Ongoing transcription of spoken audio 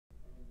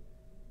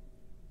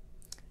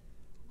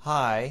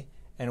Hi,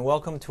 and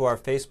welcome to our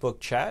Facebook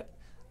chat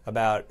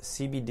about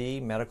CBD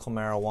medical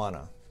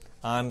marijuana.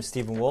 I'm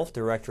Stephen Wolf,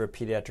 Director of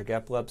Pediatric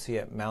Epilepsy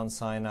at Mount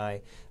Sinai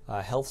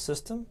Health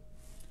System.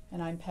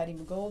 And I'm Patty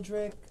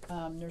McGoldrick,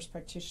 Nurse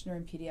Practitioner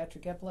in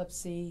Pediatric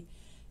Epilepsy,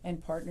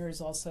 and partners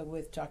also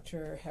with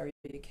Dr.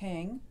 Harriet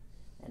Kang.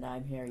 And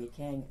I'm Harriet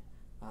Kang.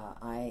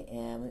 I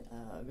am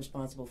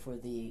responsible for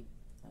the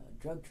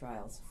drug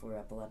trials for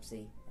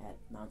epilepsy at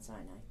Mount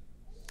Sinai.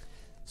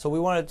 So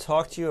we wanted to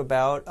talk to you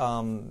about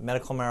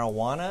medical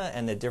marijuana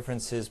and the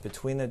differences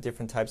between the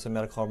different types of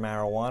medical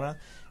marijuana.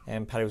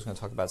 And Patty was going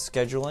to talk about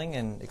scheduling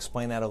and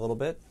explain that a little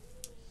bit.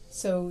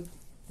 So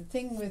the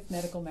thing with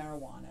medical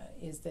marijuana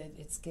is that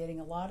it's getting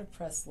a lot of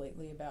press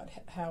lately about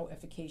how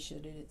efficacious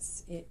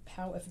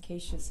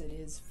it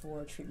is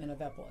for treatment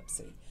of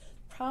epilepsy.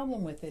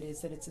 Problem with it is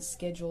that it's a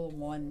Schedule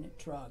I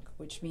drug,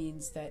 which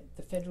means that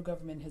the federal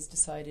government has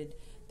decided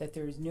that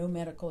there is no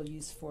medical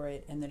use for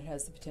it and that it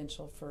has the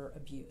potential for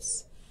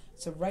abuse.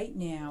 So right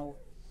now,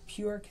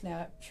 pure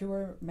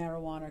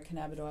marijuana,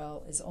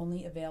 cannabidiol, is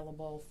only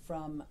available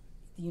from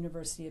the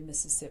University of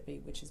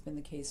Mississippi, which has been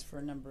the case for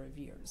a number of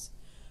years.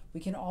 We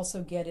can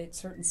also get it,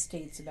 certain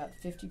states, about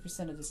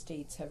 50% of the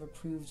states have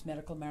approved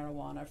medical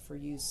marijuana for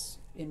use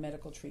in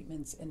medical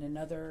treatments, and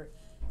another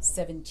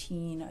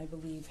 17, I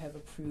believe, have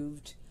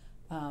approved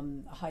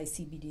high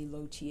CBD,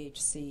 low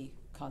THC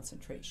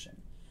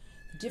concentration.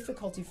 The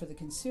difficulty for the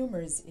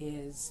consumers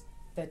is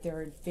that there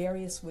are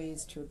various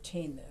ways to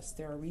obtain this.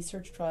 There are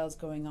research trials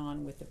going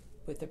on with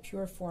the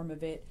pure form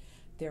of it.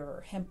 There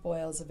are hemp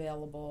oils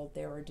available.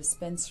 There are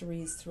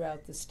dispensaries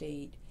throughout the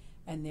state,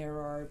 and there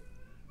are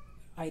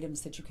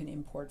items that you can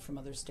import from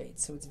other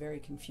states. So it's very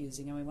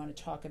confusing, and we want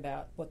to talk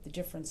about what the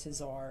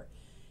differences are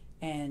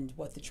and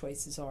what the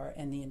choices are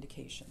and the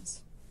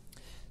indications.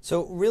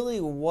 So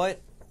really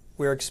what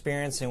we're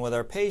experiencing with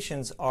our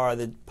patients are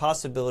the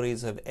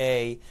possibilities of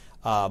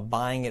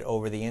buying it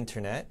over the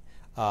internet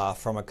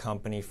from a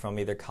company from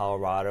either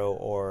Colorado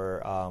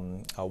or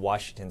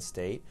Washington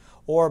State,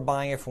 or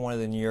buying it from one of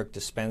the New York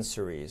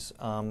dispensaries.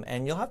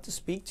 And you'll have to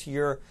speak to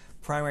your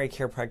primary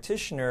care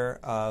practitioner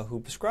who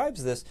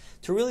prescribes this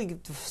to really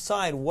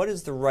decide what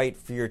is the right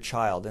for your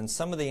child. And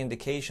some of the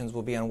indications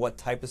will be on what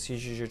type of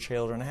seizures your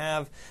children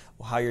have,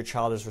 how your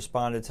child has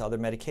responded to other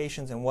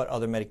medications, and what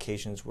other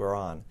medications we're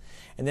on.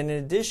 And then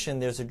in addition,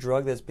 there's a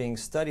drug that's being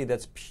studied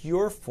that's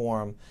pure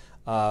form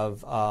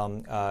of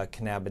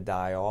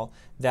cannabidiol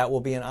that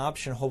will be an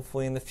option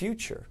hopefully in the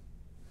future.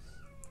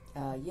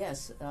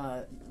 Yes,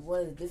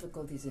 one of the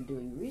difficulties in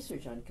doing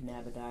research on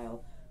cannabidiol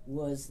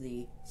was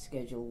the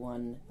Schedule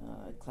I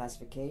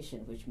classification,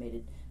 which made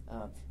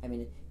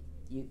it,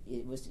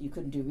 you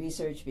couldn't do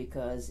research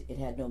because it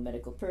had no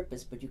medical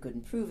purpose, but you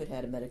couldn't prove it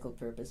had a medical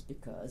purpose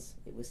because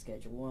it was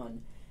Schedule I.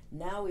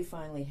 Now we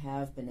finally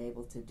have been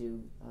able to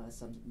do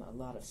a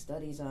lot of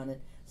studies on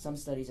it. Some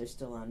studies are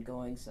still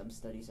ongoing, some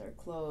studies are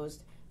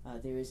closed.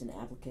 There is an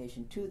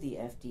application to the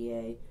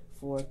FDA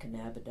for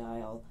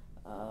cannabidiol,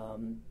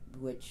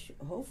 which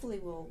hopefully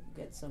we'll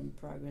get some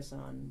progress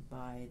on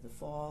by the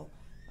fall.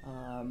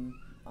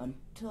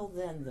 Until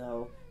then,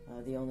 though,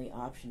 the only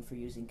option for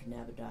using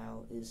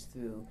cannabidiol is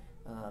through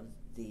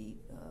the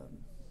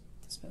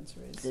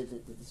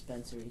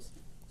dispensaries.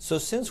 So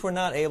since we're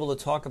not able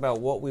to talk about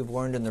what we've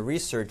learned in the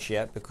research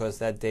yet, because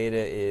that data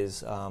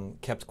is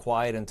kept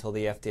quiet until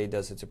the FDA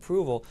does its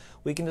approval,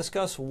 we can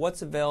discuss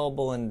what's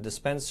available in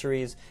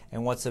dispensaries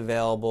and what's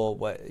available,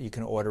 what you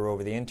can order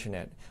over the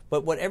internet.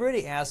 But what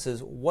everybody asks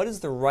is, what is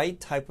the right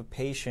type of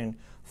patient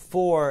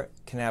for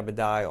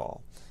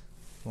cannabidiol?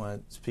 You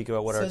want to speak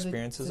about what our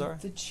experiences are?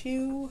 The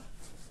two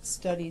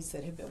studies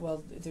that have been,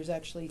 well, there's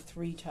actually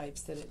three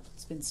types that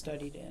it's been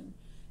studied in.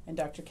 And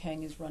Dr.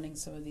 Kang is running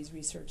some of these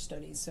research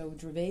studies. So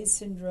Dravet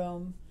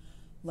syndrome,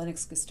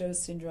 Lennox-Gastaut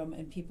syndrome,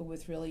 and people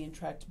with really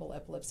intractable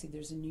epilepsy.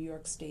 There's a New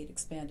York State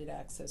expanded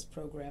access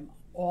program,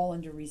 all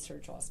under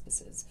research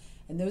auspices.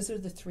 And those are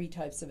the three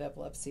types of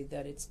epilepsy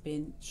that it's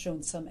been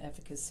shown some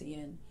efficacy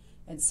in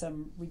and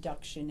some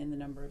reduction in the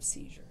number of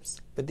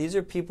seizures. But these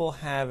are people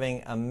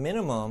having a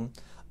minimum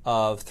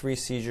of 3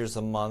 seizures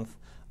a month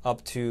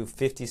up to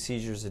 50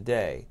 seizures a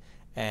day.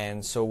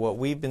 And so what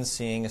we've been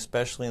seeing,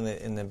 especially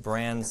in the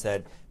brands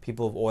that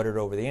people have ordered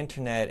over the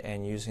internet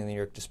and using the New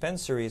York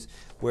dispensaries,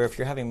 where if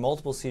you're having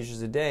multiple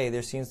seizures a day,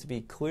 there seems to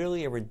be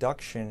clearly a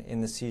reduction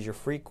in the seizure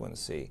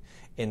frequency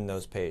in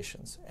those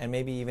patients, and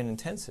maybe even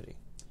intensity.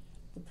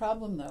 The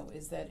problem, though,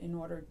 is that in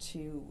order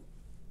to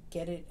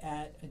get it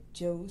at a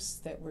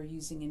dose that we're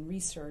using in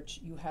research,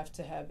 you have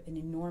to have an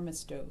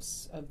enormous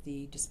dose of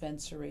the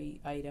dispensary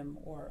item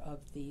or of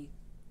the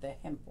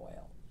hemp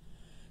oil.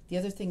 The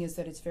other thing is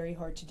that it's very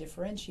hard to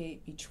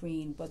differentiate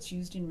between what's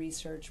used in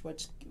research,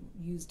 what's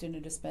used in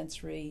a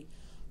dispensary,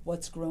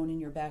 what's grown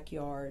in your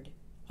backyard.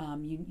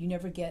 You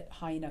never get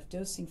high enough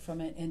dosing from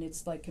it, and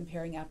it's like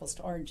comparing apples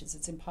to oranges.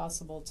 It's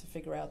impossible to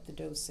figure out the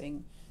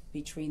dosing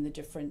between the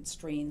different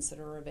strains that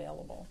are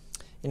available.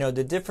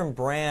 The different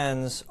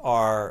brands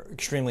are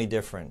extremely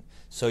different.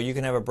 So you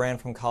can have a brand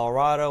from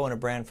Colorado and a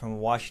brand from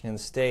Washington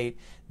State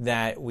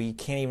that we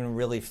can't even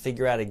really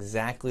figure out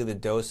exactly the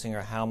dosing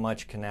or how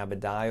much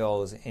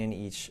cannabidiol is in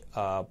each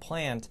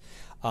plant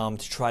to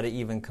try to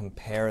even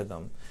compare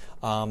them.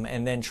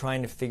 And then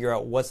trying to figure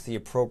out what's the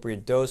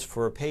appropriate dose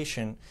for a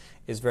patient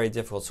is very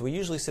difficult. So we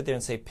usually sit there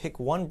and say, pick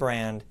one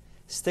brand,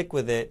 stick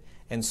with it,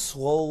 and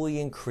slowly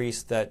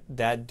increase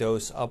that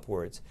dose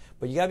upwards.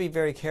 But you got to be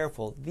very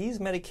careful. These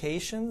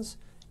medications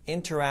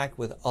interact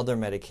with other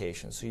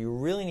medications. So you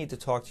really need to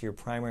talk to your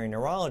primary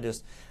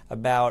neurologist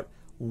about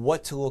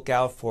what to look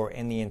out for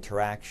in the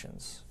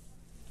interactions.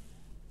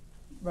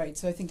 Right,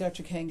 so I think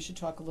Dr. Kang should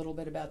talk a little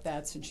bit about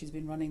that since she's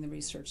been running the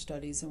research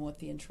studies and what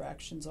the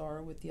interactions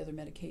are with the other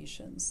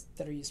medications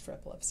that are used for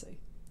epilepsy.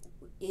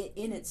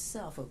 In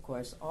itself, of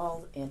course,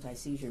 all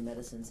anti-seizure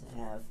medicines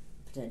have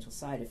potential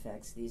side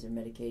effects. These are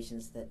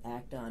medications that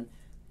act on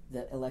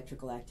the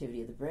electrical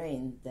activity of the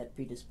brain that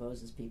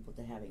predisposes people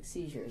to having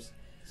seizures.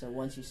 So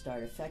once you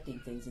start affecting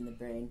things in the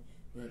brain,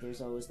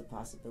 there's always the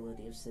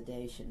possibility of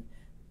sedation.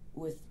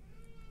 With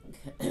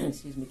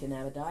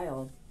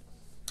cannabidiol,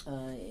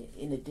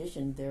 in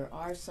addition, there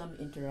are some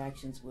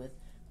interactions with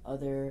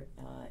other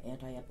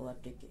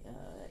anti-epileptic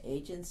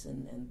agents,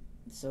 and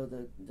so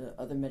the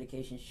other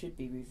medications should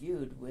be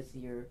reviewed with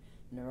your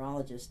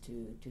neurologist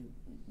to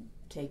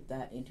take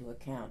that into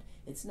account.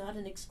 It's not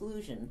an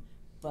exclusion,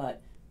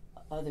 but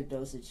other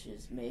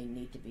dosages may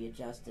need to be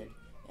adjusted.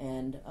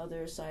 And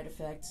other side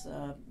effects,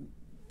 the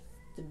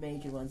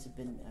major ones have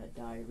been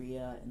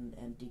diarrhea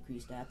and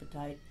decreased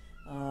appetite.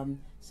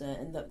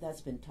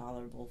 That's been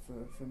tolerable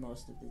for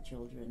most of the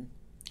children.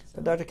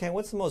 So Dr. Kang,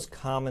 what's the most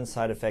common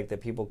side effect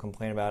that people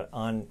complain about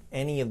on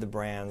any of the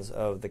brands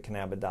of the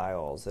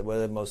cannabidiols? What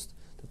are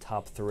the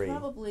top three?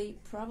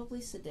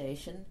 Probably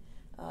sedation.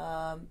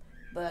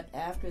 But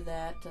after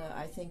that,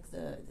 I think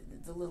the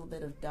little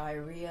bit of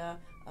diarrhea,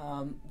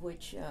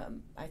 which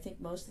I think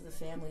most of the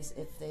families,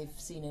 if they've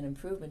seen an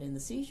improvement in the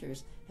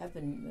seizures, have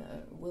been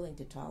willing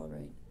to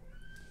tolerate.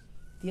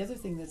 The other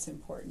thing that's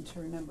important to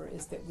remember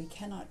is that we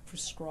cannot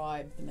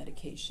prescribe the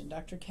medication.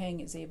 Dr. Kang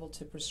is able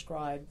to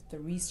prescribe the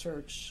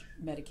research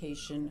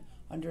medication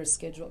under a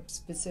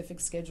specific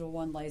Schedule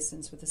I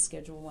license with a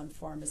Schedule I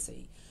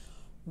pharmacy.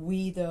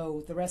 We,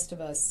 though, the rest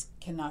of us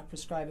cannot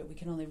prescribe it. We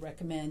can only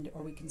recommend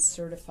or we can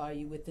certify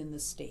you within the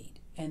state.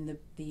 And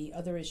the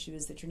other issue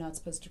is that you're not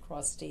supposed to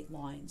cross state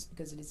lines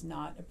because it is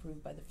not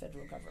approved by the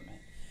federal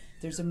government.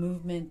 There's a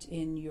movement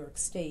in New York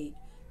State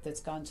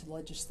that's gone to the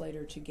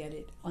legislator to get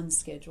it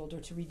unscheduled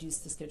or to reduce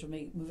the schedule,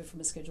 move it from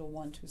a Schedule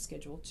I to a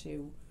Schedule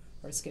II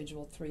or a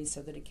Schedule III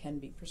so that it can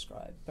be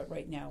prescribed. But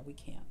right now we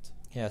can't.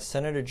 Yeah,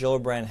 Senator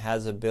Gillibrand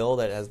has a bill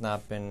that has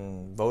not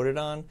been voted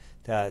on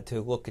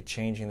to look at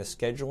changing the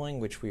scheduling,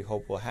 which we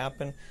hope will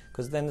happen,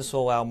 because then this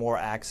will allow more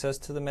access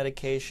to the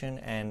medication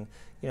and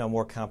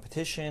more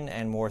competition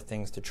and more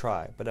things to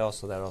try. But that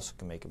also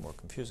can make it more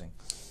confusing.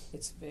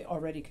 It's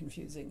already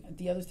confusing.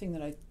 The other thing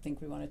that I think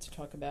we wanted to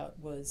talk about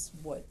was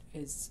what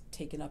is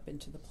taken up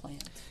into the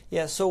plant.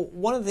 Yeah, so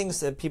one of the things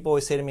that people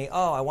always say to me,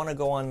 I want to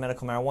go on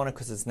medical marijuana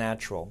because it's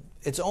natural.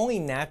 It's only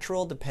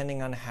natural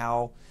depending on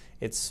how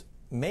it's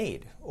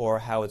made or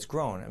how it's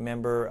grown.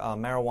 Remember,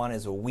 marijuana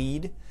is a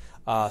weed.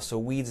 So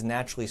weeds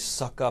naturally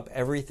suck up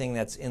everything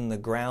that's in the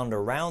ground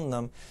around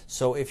them.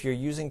 So if you're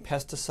using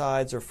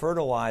pesticides or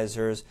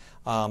fertilizers,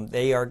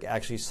 they are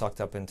actually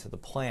sucked up into the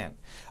plant.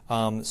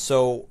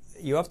 So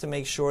you have to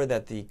make sure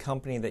that the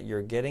company that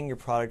you're getting your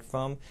product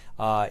from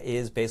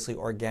is basically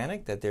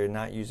organic, that they're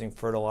not using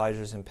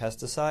fertilizers and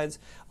pesticides.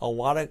 A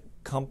lot of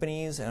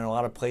companies and a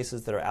lot of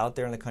places that are out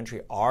there in the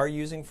country are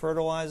using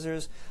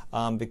fertilizers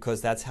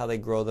because that's how they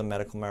grow the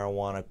medical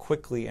marijuana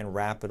quickly and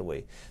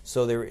rapidly.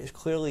 So there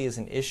clearly is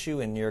an issue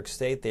in New York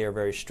State. They are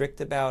very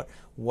strict about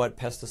what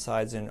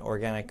pesticides and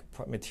organic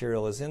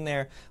material is in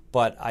there,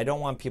 but I don't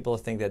want people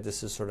to think that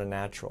this is sort of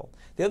natural.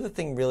 The other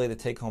thing really, the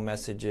take-home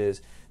message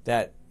is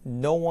that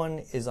no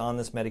one is on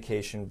this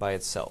medication by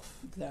itself.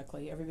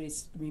 Exactly. Everybody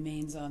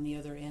remains on the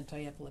other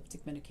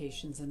anti-epileptic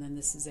medications, and then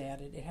this is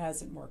added. It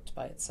hasn't worked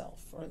by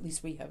itself, or at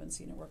least we haven't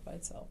seen it work by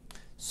itself.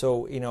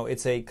 So,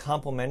 it's a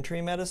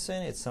complementary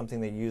medicine. It's something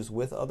they use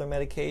with other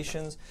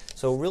medications.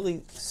 So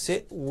really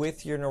sit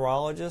with your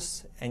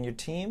neurologist and your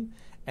team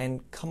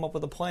and come up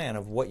with a plan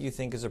of what you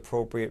think is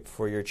appropriate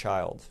for your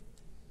child.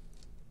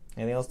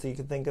 Anything else that you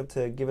can think of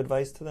to give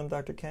advice to them,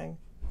 Dr. Kang?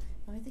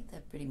 I think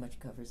that pretty much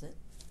covers it.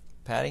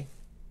 Patty?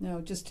 No,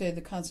 just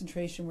the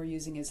concentration we're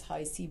using is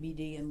high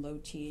CBD and low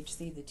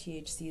THC. The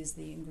THC is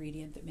the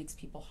ingredient that makes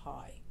people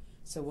high.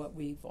 So what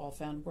we've all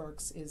found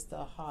works is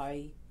the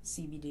high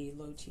CBD,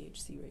 low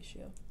THC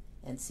ratio.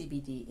 And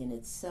CBD in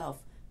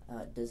itself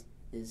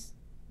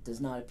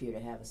does not appear to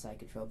have a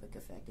psychotropic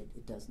effect.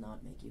 It does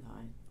not make you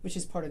high. Which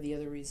is part of the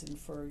other reason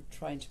for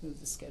trying to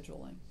move the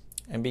scheduling.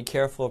 And be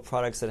careful of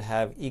products that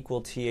have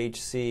equal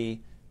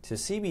THC to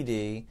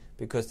CBD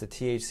because the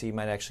THC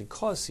might actually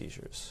cause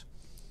seizures.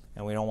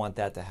 And we don't want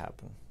that to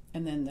happen.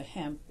 And then the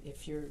hemp,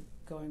 if you're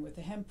going with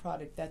the hemp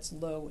product, that's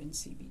low in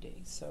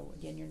CBD. So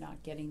again, you're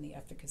not getting the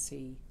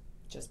efficacy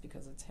just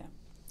because it's hemp.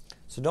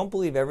 So don't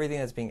believe everything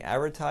that's being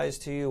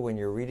advertised to you when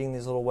you're reading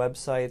these little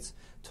websites.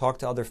 Talk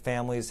to other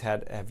families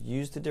that have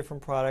used the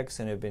different products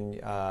and have been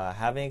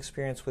having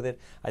experience with it.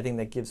 I think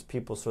that gives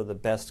people sort of the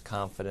best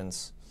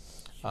confidence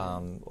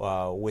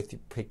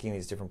with picking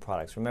these different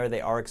products. Remember,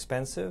 they are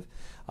expensive,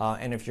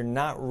 and if you're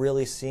not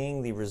really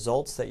seeing the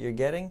results that you're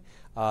getting,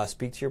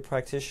 speak to your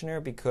practitioner,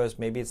 because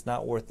maybe it's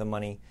not worth the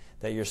money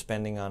that you're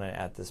spending on it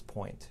at this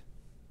point.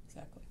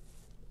 Exactly.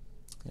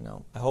 You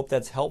know, I hope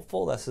that's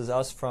helpful. This is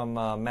us from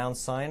Mount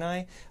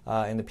Sinai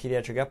in the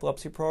Pediatric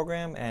Epilepsy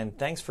Program, and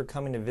thanks for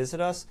coming to visit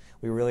us.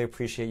 We really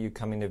appreciate you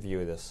coming to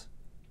view this.